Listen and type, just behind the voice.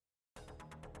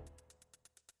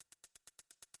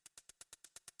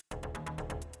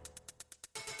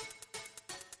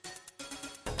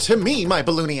to me, my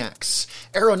ballooniacs.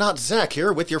 Aeronaut Zach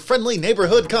here with your friendly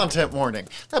neighborhood content warning.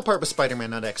 That part was Spider-Man,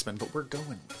 not X-Men, but we're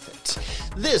going with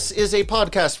it. This is a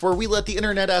podcast where we let the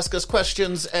internet ask us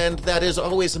questions, and that is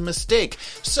always a mistake.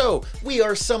 So, we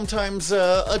are sometimes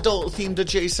adult-themed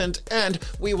adjacent, and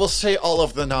we will say all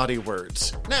of the naughty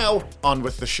words. Now, on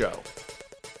with the show.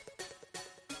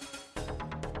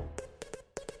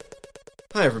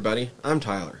 Hi everybody, I'm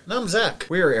Tyler. And I'm Zach.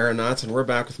 We are Aeronauts and we're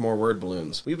back with more word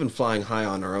balloons. We've been flying high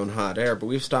on our own hot air, but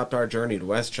we've stopped our journey to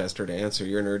Westchester to answer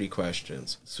your nerdy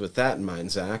questions. So with that in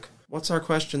mind, Zach, what's our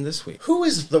question this week? Who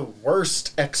is the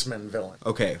worst X-Men villain?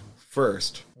 Okay,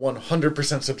 first,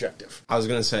 100% subjective. I was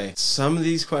going to say, some of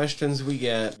these questions we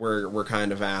get, we're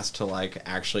kind of asked to,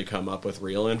 actually come up with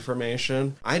real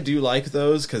information. I do like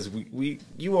those, because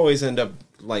you always end up,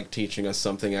 teaching us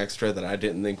something extra that I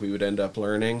didn't think we would end up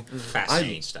learning.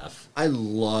 Fascinating stuff. I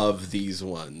love these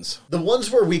ones. The ones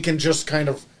where we can just kind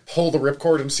of pull the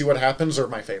ripcord and see what happens are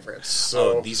my favorites.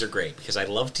 So. Oh, these are great, because I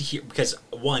love to hear, because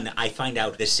one, I find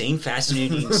out the same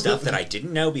fascinating stuff that I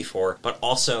didn't know before, but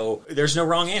also, there's no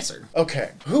wrong answer.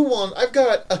 Okay, who won? I've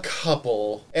got a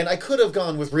couple, and I could have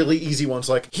gone with really easy ones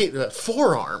like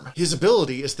Forearm. His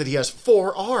ability is that he has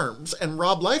 4 arms, and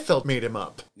Rob Liefeld made him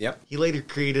up. Yep. He later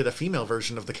created a female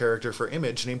version of the character for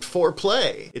Image named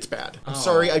Foreplay. It's bad. I'm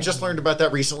sorry, I just learned about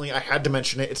that recently. I had to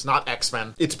mention it. It's not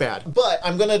X-Men. It's bad. But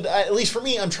I'm gonna, at least for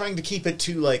me, I'm trying to keep it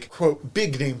to, quote,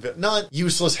 big name, not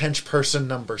useless hench person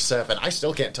number 7. I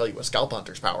still can't tell you what Scalp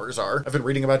Hunter's powers are. I've been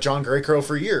reading about John Greycrow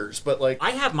for years, but,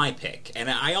 I have my pick, and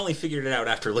I only figured it out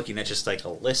after looking at just, a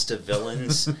list of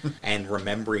villains and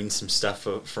remembering some stuff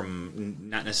from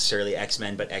not necessarily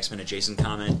X-Men, but X-Men adjacent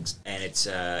comics, and it's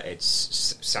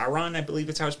Sauron, I believe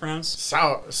it's how it's pronounced.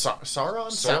 Sauron?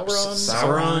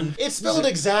 Sauron? It's spelled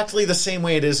exactly the same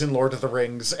way it is in Lord of the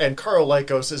Rings, and Carl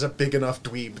Lycos is a big enough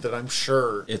dweeb that I'm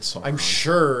sure it's...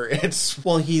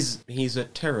 Well, he's a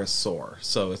pterosaur,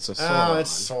 so it's a Sauron. Oh,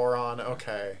 it's Sauron,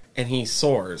 okay. And he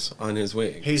soars on his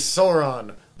wing. He's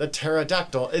Sauron, the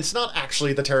pterodactyl. It's not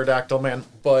actually the pterodactyl man,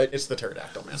 but it's the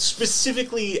pterodactyl man.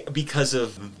 Specifically because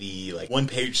of the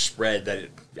one-page spread that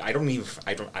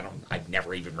I've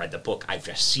never even read the book. I've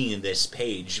just seen this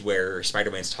page where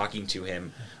Spider-Man's talking to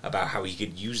him about how he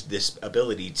could use this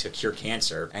ability to cure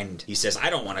cancer, and he says, "I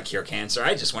don't want to cure cancer.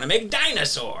 I just want to make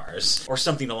dinosaurs," or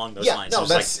something along those lines. No,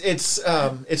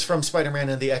 it's from Spider-Man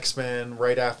and the X-Men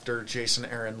right after Jason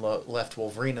Aaron left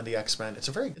Wolverine and the X-Men. It's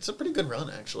a pretty good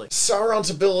run, actually. Sauron's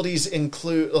abilities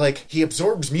include he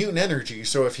absorbs mutant energy,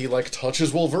 so if he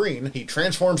touches Wolverine, he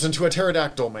transforms into a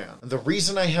pterodactyl man. The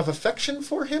reason I have affection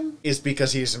for him is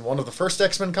because he's in one of the first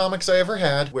X-Men comics I ever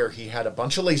had, where he had a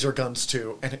bunch of laser guns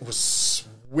too, and it was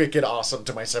wicked awesome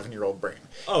to my 7-year-old brain.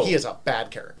 Oh. He is a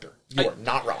bad character. You are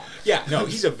not wrong. Yeah, no,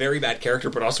 he's a very bad character,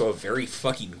 but also a very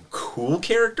fucking cool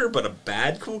character, but a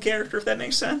bad cool character, if that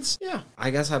makes sense. Yeah. I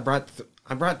guess I brought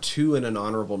 2 in an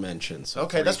honorable mention. So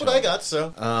okay, that's what I got,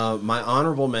 so. My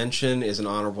honorable mention is an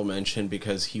honorable mention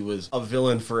because he was a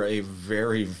villain for a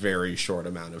very, very short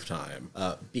amount of time.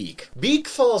 Beak. Beak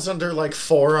falls under,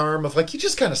 Forearm of, you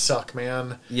just kind of suck,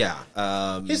 man. Yeah.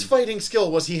 His fighting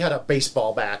skill was he had a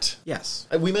baseball bat. Yes.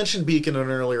 We mentioned Beak in an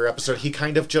earlier episode. He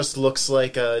kind of just looks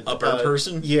like a bird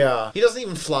person? Yeah. He doesn't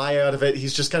even fly out of it.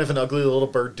 He's just kind of an ugly little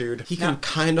bird dude. He can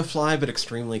kind of fly, but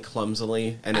extremely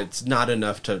clumsily, and it's not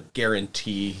enough to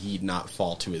guarantee he'd not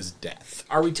fall to his death.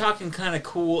 Are we talking kind of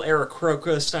cool Eric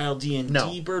Croca style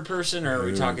D&D bird person, or are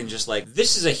we talking just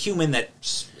this is a human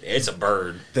it's a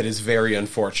bird that is very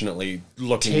unfortunately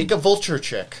looking... Take a vulture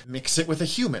chick, mix it with a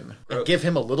human, and give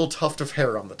him a little tuft of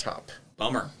hair on the top.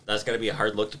 Bummer. That's got to be a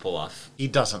hard look to pull off. He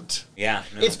doesn't. Yeah.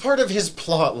 No. It's part of his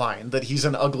plot line that he's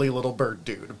an ugly little bird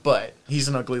dude, but he's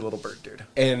an ugly little bird dude.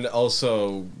 And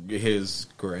also, his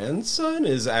grandson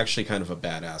is actually kind of a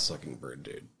badass-looking bird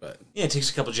dude, but... Yeah, it takes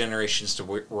a couple generations to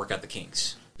work out the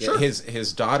kinks. Sure.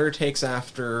 His daughter takes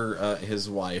after his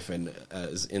wife and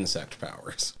his insect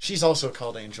powers. She's also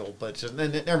called Angel, but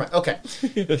never mind. Okay.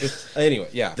 Anyway,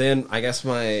 yeah. Then I guess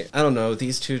I don't know,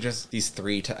 these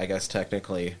 3, I guess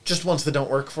technically. Just ones that don't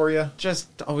work for you?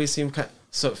 Just always seem kind of...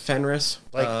 So, Fenris,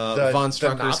 the Von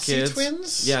Strucker's Nazi kids.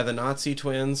 Twins? Yeah, the Nazi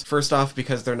twins. First off,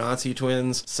 because they're Nazi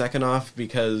twins. Second off,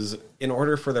 because in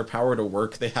order for their power to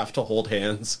work, they have to hold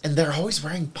hands. And they're always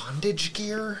wearing bondage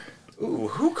gear? Ooh,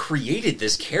 who created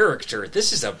this character?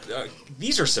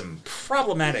 These are some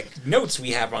problematic notes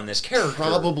we have on this character.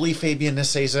 Probably Fabian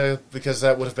Nicieza, because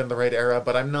that would have been the right era,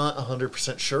 but I'm not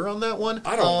 100% sure on that one.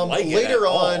 I don't like it Later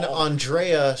at on, all.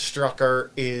 Andrea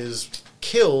Strucker is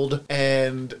killed,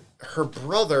 and her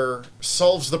brother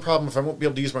solves the problem if I won't be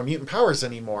able to use my mutant powers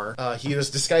anymore. He was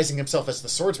disguising himself as the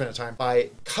swordsman at the time by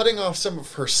cutting off some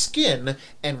of her skin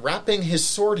and wrapping his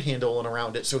sword handle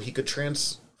around it so he could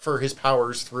transfer his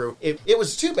powers through. It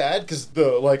was too bad because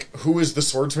the, who is the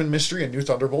swordsman mystery in New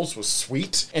Thunderbolts was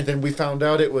sweet. And then we found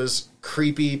out it was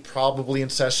creepy, probably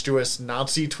incestuous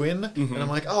Nazi twin. And I'm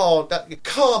like, oh,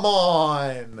 come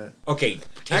on. Okay.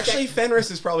 Actually,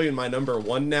 Fenris is probably in my number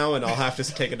 1 now, and I'll have to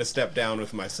take it a step down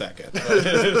with my second.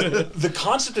 The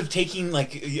concept of taking,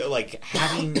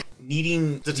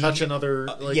 needing To touch another...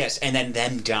 yes, and then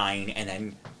them dying, and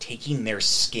then taking their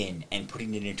skin and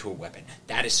putting it into a weapon.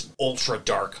 That is ultra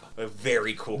dark, a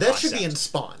very cool That concept. should be in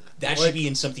Spawn. That should be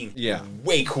in something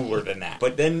way cooler than that.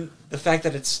 But then the fact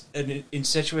that it's an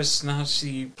incestuous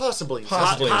Nazi... Possibly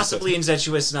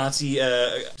incestuous Nazi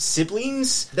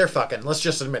siblings? They're fucking. Let's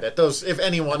just admit it. Those, if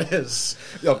anyone is...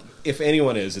 If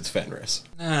anyone is, it's Fenris.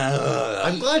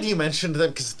 I'm glad you mentioned them,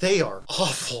 because they are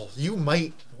awful. You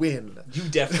might win. You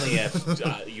definitely have,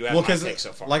 you have my pick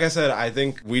so far. Like I said, I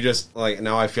think we just,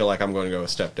 now I feel like I'm going to go a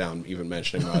step down even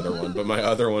mentioning my other one, but my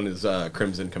other one is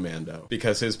Crimson Commando,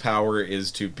 because his power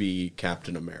is to be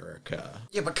Captain America.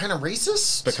 Yeah, but kind of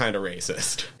racist? But kind of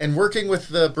racist. And working with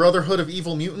the Brotherhood of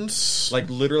Evil Mutants?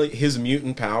 Literally, his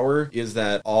mutant power is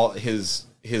that all his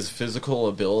physical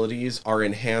abilities are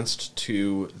enhanced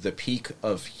to the peak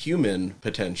of human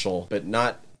potential, but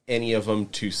not any of them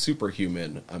to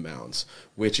superhuman amounts,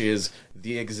 which is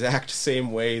the exact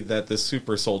same way that the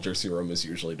super soldier serum is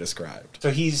usually described. So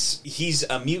he's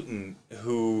a mutant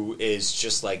who is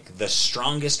just the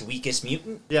strongest, weakest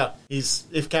mutant? Yeah,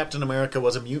 if Captain America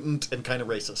was a mutant and kind of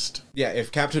racist. Yeah,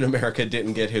 if Captain America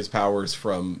didn't get his powers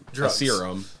from drugs. A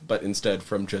serum, but instead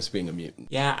from just being a mutant.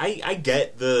 Yeah, I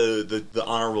get the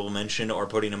honorable mention or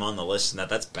putting him on the list, and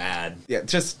that's bad. Yeah,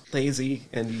 just lazy,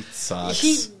 and he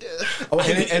sucks.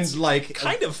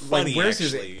 Kind of funny,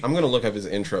 actually. I'm going to look up his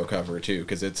intro cover, too,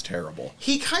 because it's terrible.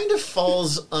 He kind of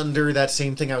falls under that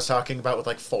same thing I was talking about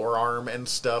with Forearm and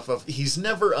stuff of he's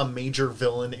never a major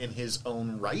villain in his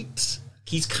own right.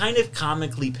 He's kind of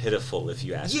comically pitiful, if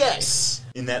you ask me. Yes!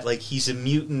 In that, he's a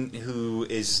mutant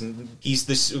he's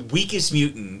the weakest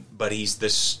mutant, but he's the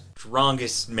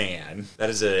strongest man. That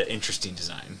is an interesting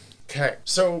design. Okay,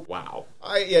 so... Wow.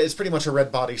 It's pretty much a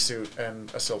red bodysuit and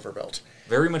a silver belt.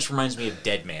 Very much reminds me of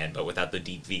Dead Man, but without the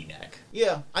deep V-neck.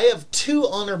 Yeah, I have 2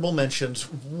 honorable mentions.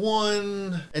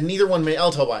 One, and neither one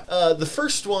I'll tell why. The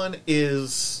first one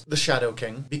is the Shadow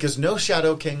King, because no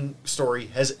Shadow King story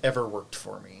has ever worked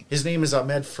for me. His name is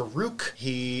Ahmed Farouk.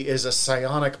 He is a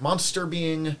psionic monster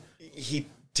being. He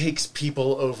takes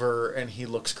people over and he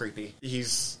looks creepy.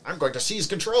 I'm going to seize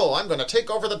control. I'm going to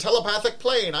take over the telepathic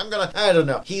plane. I don't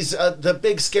know. He's the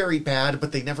big scary bad,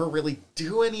 but they never really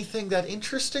do anything that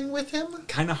interesting with him.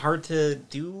 Kind of hard to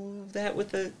do that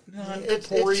with a It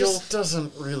non-corporeal just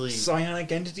doesn't really...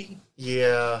 psionic entity.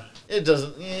 Yeah, it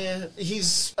doesn't. Yeah,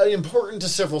 he's important to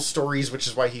several stories, which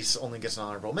is why he only gets an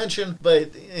honorable mention.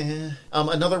 But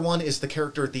another one is the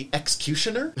character the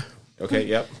Executioner. Okay,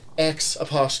 yep.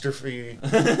 X''Cutioner.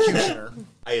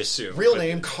 I assume. Real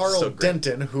name, Carl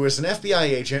Denton, who is an FBI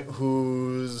agent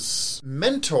whose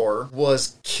mentor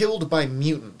was killed by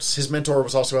mutants. His mentor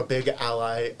was also a big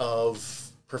ally of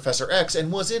Professor X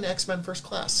and was in X-Men First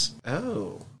Class.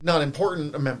 Oh. Not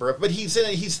important a member, but he's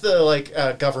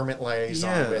the government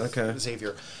liaison with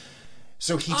Xavier.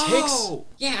 So he takes...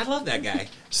 yeah, I love that guy.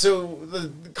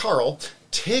 So Carl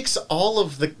takes all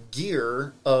of the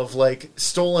gear of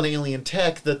stolen alien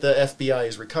tech that the FBI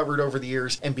has recovered over the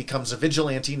years and becomes a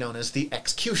vigilante known as the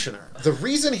Executioner. The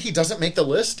reason he doesn't make the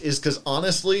list is because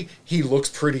honestly, he looks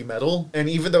pretty metal, and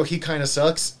even though he kind of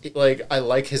sucks, I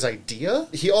like his idea.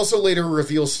 He also later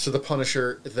reveals to the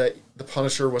Punisher that the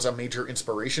Punisher was a major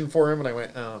inspiration for him, and I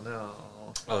went, oh no.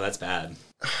 Oh, that's bad.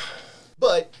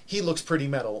 But he looks pretty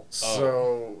metal,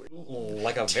 so...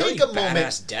 Like a very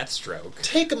badass Deathstroke.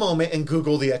 Take a moment and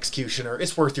Google the Executioner.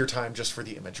 It's worth your time just for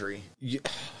the imagery. Yeah.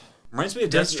 Reminds me of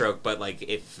Deathstroke, but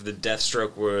if the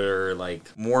Deathstroke were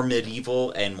more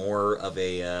medieval and more of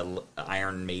a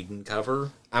Iron Maiden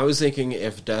cover. I was thinking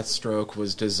if Deathstroke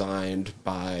was designed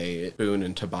by Boone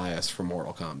and Tobias from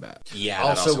Mortal Kombat. Yeah,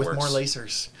 also with works. more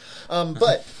lasers.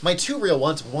 But my 2 real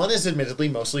ones, one is admittedly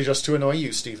mostly just to annoy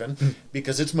you, Stephen,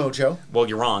 because it's Mojo. Well,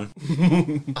 you're wrong.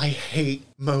 I hate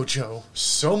Mojo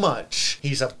so much.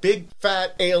 He's a big,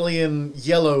 fat, alien,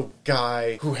 yellow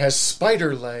guy who has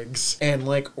spider legs and,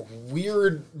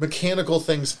 weird mechanical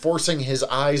things forcing his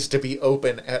eyes to be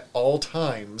open at all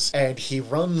times. And he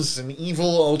runs an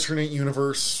evil alternate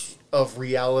universe of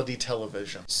reality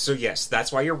television. So yes,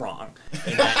 that's why you're wrong.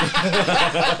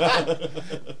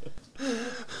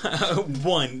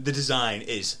 One, the design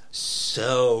is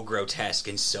so grotesque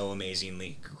and so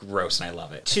amazingly gross, and I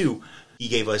love it. Two, he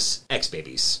gave us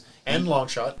X-Babies. And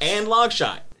Longshot. And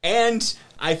Longshot. And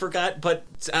I forgot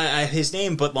his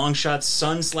name, but Longshot's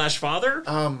son/father?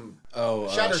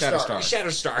 Shatterstar.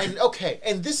 Shatterstar.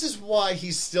 And this is why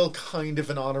he's still kind of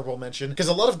an honorable mention, because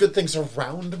a lot of good things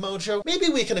around Mojo. Maybe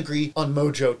we can agree on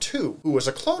Mojo 2, who was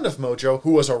a clone of Mojo,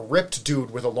 who was a ripped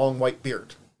dude with a long white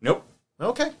beard. Nope.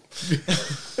 Okay.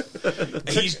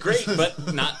 He's great,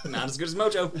 but not as good as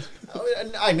Mojo.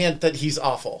 I meant that he's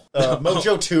awful.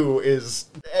 Mojo 2 is...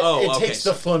 it takes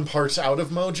the fun parts out of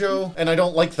Mojo, and I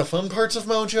don't like the fun parts of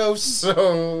Mojo,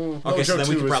 so... Okay, Mojo so then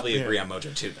we 2 can is- probably agree on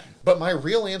Mojo 2 then. But my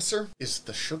real answer is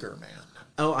the Sugar Man.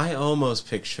 Oh, I almost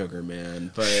picked Sugar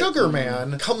Man, but... Sugar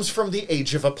Man comes from the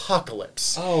Age of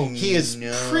Apocalypse. Oh, He is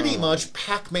no. pretty much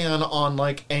Pac-Man on,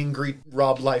 like, angry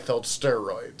Rob Liefeld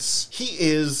steroids. He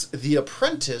is the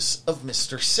apprentice of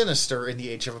Mr. Sinister in the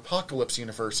Age of Apocalypse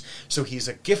universe, so he's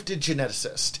a gifted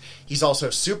geneticist. He's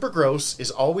also super gross, is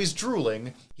always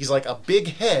drooling. He's like a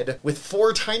big head with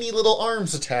 4 tiny little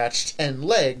arms attached and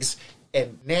legs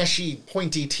and gnashy,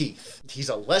 pointy teeth. He's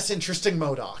a less interesting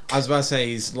MODOK. I was about to say,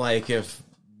 he's like if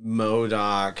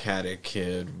MODOK had a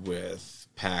kid with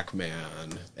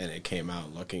Pac-Man and it came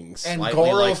out looking And slightly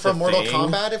Goro like from the Mortal Thing.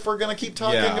 Kombat, if we're going to keep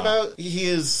talking Yeah. about. He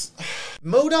is...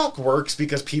 MODOK works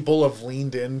because people have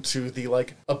leaned into the,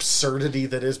 like, absurdity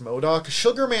that is MODOK.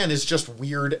 Sugar Man is just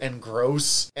weird and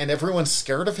gross, and everyone's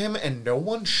scared of him, and no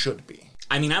one should be.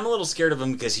 I mean, I'm a little scared of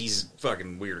him because he's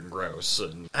fucking weird and gross.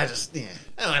 And I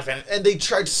don't have any... And they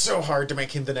tried so hard to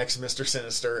make him the next Mr.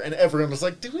 Sinister, and everyone was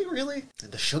like, do we really?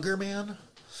 The Sugar Man?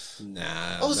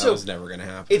 Nah, Also, that was never going to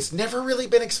happen. It's never really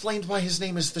been explained why his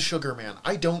name is the Sugar Man.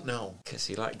 I don't know. because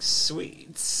he likes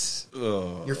sweets.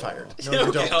 Ugh. You're fired. No, you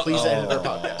Okay, don't. Please edit our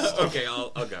I'll- podcast. Okay, I'll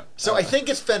go. So I think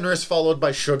it's Fenris followed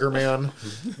by Sugar Man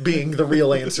being the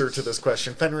real answer to this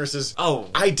question. Fenris is... Oh.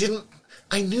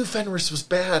 I knew Fenris was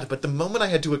bad, but the moment I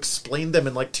had to explain them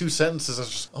in like 2 sentences, I was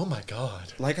just, oh my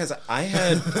god. Like I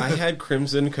had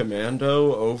Crimson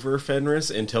Commando over Fenris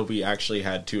until we actually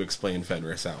had to explain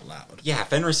Fenris out loud. Yeah,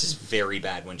 Fenris is very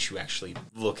bad once you actually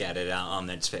look at it on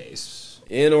its face.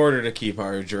 In order to keep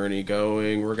our journey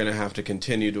going, we're going to have to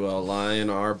continue to align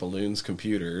our balloons'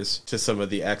 computers to some of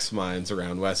the X-Minds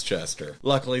around Westchester.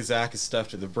 Luckily, Zach is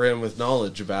stuffed to the brim with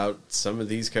knowledge about some of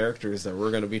these characters that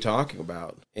we're going to be talking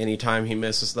about. Any time he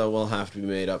misses, though, will have to be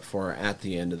made up for at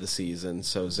the end of the season.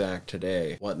 So, Zach,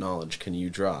 today, what knowledge can you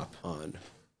drop on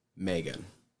Megan?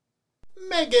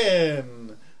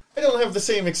 Megan! I don't have the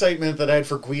same excitement that I had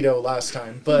for Guido last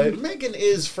time, but Megan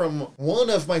is from one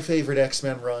of my favorite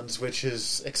X-Men runs, which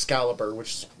is Excalibur, which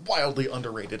is a wildly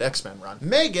underrated X-Men run.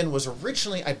 Megan was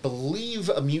originally, I believe,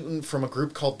 a mutant from a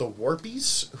group called the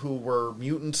Warpies, who were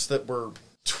mutants that were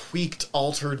tweaked,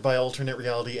 altered by alternate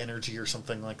reality energy or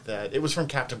something like that. It was from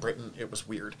Captain Britain. It was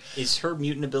weird. Is her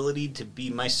mutant ability to be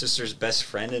my sister's best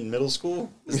friend in middle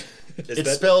school?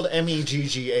 It's spelled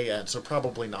Meggan, so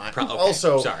probably not. Okay,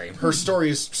 Also, sorry. her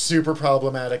story is super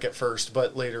problematic at first,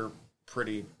 but later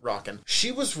pretty rockin'.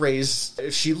 She was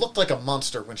raised... She looked like a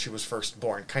monster when she was first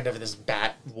born. Kind of this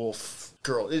bat wolf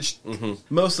girl. It's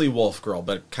Mostly Wolf Girl,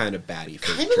 but kind of batty.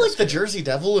 kind of like the Jersey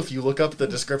Devil if you look up the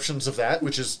descriptions of that,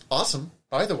 which is awesome,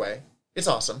 by the way. It's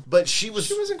awesome. But she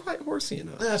wasn't quite horsey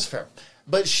enough. That's fair.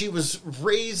 But she was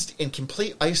raised in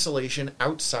complete isolation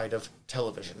outside of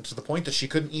television, to the point that she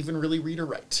couldn't even really read or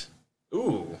write.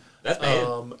 Ooh, that's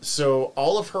bad. So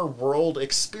all of her world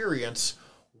experience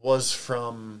was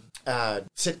from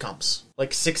sitcoms,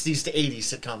 like 60s to 80s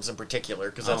sitcoms in particular,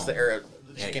 because that's the era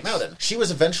that she came out in. She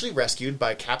was eventually rescued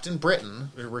by Captain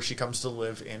Britain, where she comes to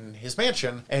live in his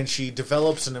mansion, and she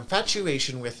develops an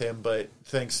infatuation with him, but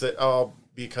thinks that,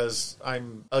 because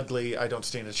I'm ugly, I don't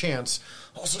stand a chance.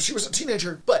 Also, she was a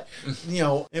teenager, but,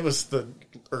 it was the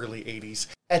early 80s.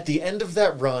 At the end of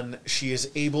that run, she is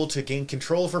able to gain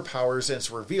control of her powers, and it's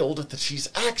revealed that she's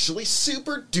actually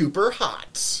super duper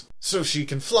hot. So she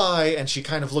can fly, and she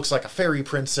kind of looks like a fairy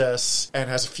princess,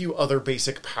 and has a few other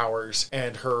basic powers,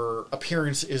 and her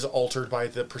appearance is altered by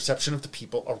the perception of the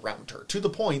people around her, to the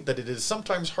point that it is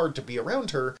sometimes hard to be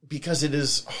around her, because it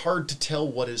is hard to tell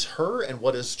what is her and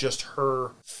what is just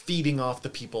her feeding off the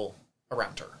people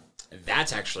around her.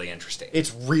 That's actually interesting.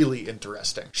 It's really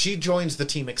interesting. She joins the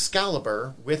team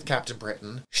Excalibur with Captain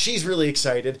Britain. She's really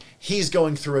excited. He's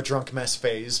going through a drunk mess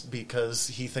phase because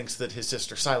he thinks that his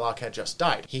sister Psylocke had just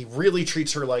died. He really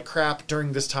treats her like crap.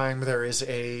 During this time, there is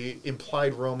a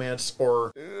implied romance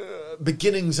or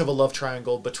beginnings of a love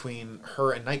triangle between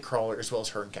her and Nightcrawler, as well as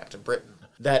her and Captain Britain.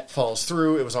 That falls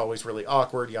through. It was always really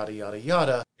awkward, yada, yada,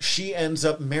 yada. She ends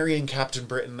up marrying Captain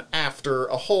Britain after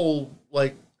a whole,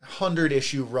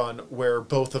 100-issue run where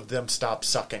both of them stopped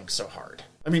sucking so hard.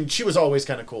 I mean, she was always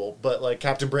kind of cool, but,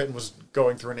 Captain Britain was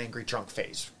going through an angry drunk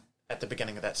phase at the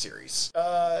beginning of that series.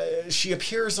 She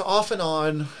appears off and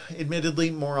on,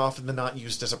 admittedly more often than not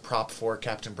used as a prop for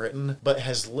Captain Britain, but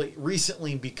has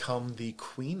recently become the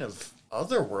Queen of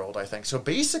Otherworld, I think. So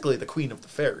basically the Queen of the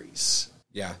Fairies.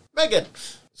 Yeah. Megan!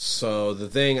 So the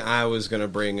thing I was going to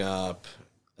bring up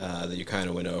that you kind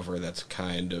of went over that's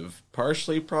kind of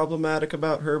partially problematic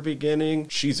about her beginning,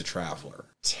 she's a traveler.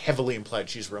 It's heavily implied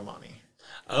she's Romani.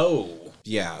 Oh.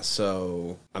 Yeah,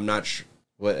 so I'm not sure.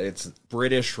 It's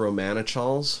British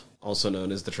Romanichals, also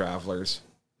known as the Travelers.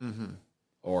 Mm-hmm.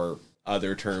 Or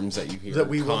other terms that you hear that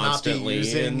we constantly will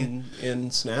not be using in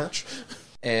Snatch.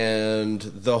 And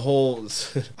the whole...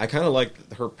 I kind of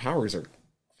like... Her powers are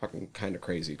fucking kind of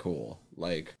crazy cool.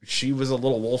 Like, she was a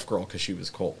little wolf girl because she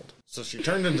was cold. So she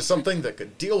turned into something that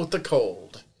could deal with the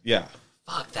cold. Yeah.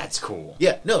 Fuck, that's cool.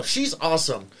 Yeah, no, she's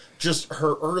awesome. Just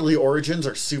her early origins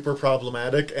are super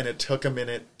problematic, and it took a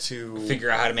minute to figure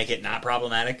out how to make it not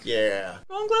problematic. Yeah.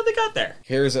 Well, I'm glad they got there.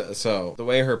 So the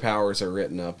way her powers are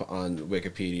written up on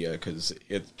Wikipedia, because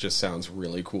it just sounds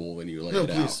really cool when you lay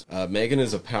it out. Megan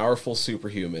is a powerful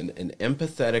superhuman, an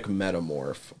empathetic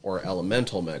metamorph, or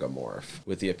elemental megamorph,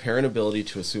 with the apparent ability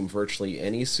to assume virtually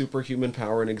any superhuman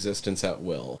power in existence at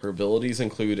will. Her abilities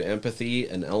include empathy,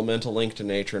 an elemental link to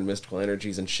nature and mystical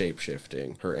energies, and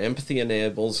shapeshifting. Her empathy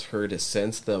enables her to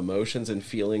sense the emotions and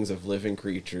feelings of living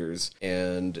creatures,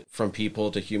 and from people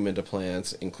to human to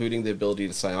plants, including the ability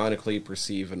to psionically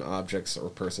perceive an object's or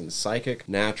person's psychic,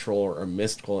 natural, or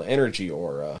mystical energy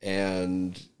aura.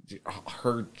 And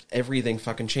her everything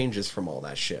fucking changes from all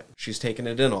that shit. She's taking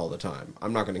it in all the time.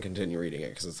 I'm not going to continue reading it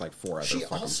because it's like 4 other She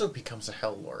also becomes a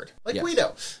Hell Lord. Like Yes.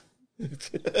 Guido.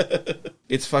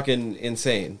 It's fucking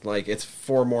insane. Like, it's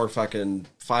 5 more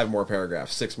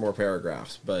paragraphs, 6 more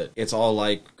paragraphs, but it's all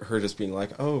like her just being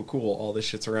like, oh, cool, all this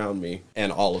shit's around me,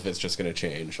 and all of it's just gonna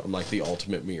change. I'm like the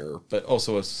ultimate mirror, but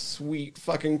also a sweet,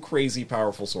 fucking crazy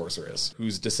powerful sorceress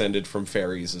who's descended from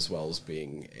fairies as well as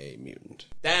being a mutant.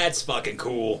 That's fucking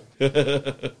cool.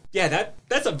 Yeah,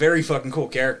 that's a very fucking cool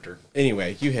character.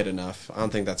 Anyway, you hit enough. I don't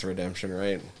think that's a redemption,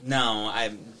 right? No,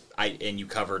 and you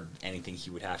covered anything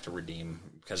he would have to redeem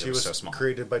because it was so small.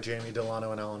 Created by Jamie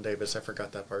Delano and Alan Davis. I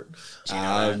forgot that part.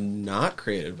 Not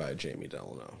created by Jamie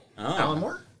Delano. Oh. Alan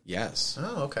Moore? Yes.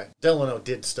 Oh, okay. Delano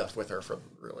did stuff with her for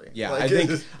really. Yeah,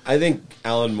 I think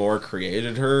Alan Moore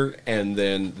created her, and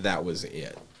then that was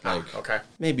it. Like, okay.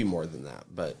 Maybe more than that,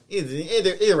 but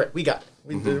Either way, we got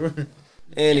it.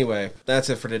 anyway, that's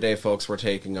it for today, folks. We're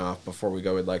taking off. Before we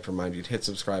go, we'd like to remind you to hit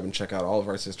subscribe and check out all of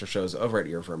our sister shows over at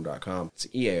earworm.com. It's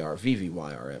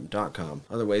EARVVYRM.com.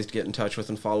 Other ways to get in touch with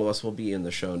and follow us will be in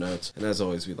the show notes. And as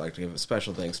always, we'd like to give a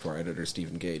special thanks to our editor,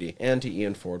 Stephen Gady, and to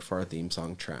Ian Ford for our theme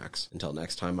song tracks. Until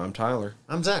next time, I'm Tyler.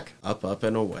 I'm Zach. Up, up,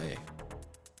 and away.